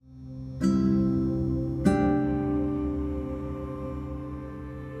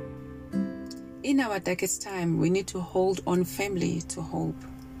in our darkest time, we need to hold on firmly to hope.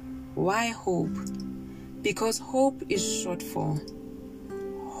 Why hope? Because hope is short for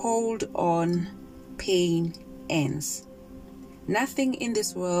hold on, pain ends. Nothing in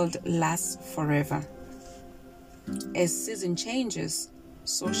this world lasts forever. As season changes,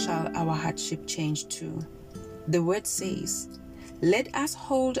 so shall our hardship change too. The word says, let us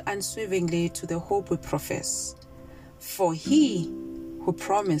hold unswervingly to the hope we profess, for he who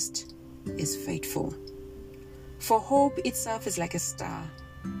promised is faithful. For hope itself is like a star,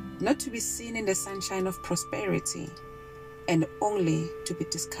 not to be seen in the sunshine of prosperity, and only to be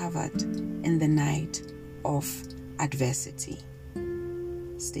discovered in the night of adversity.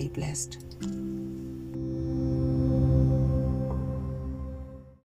 Stay blessed.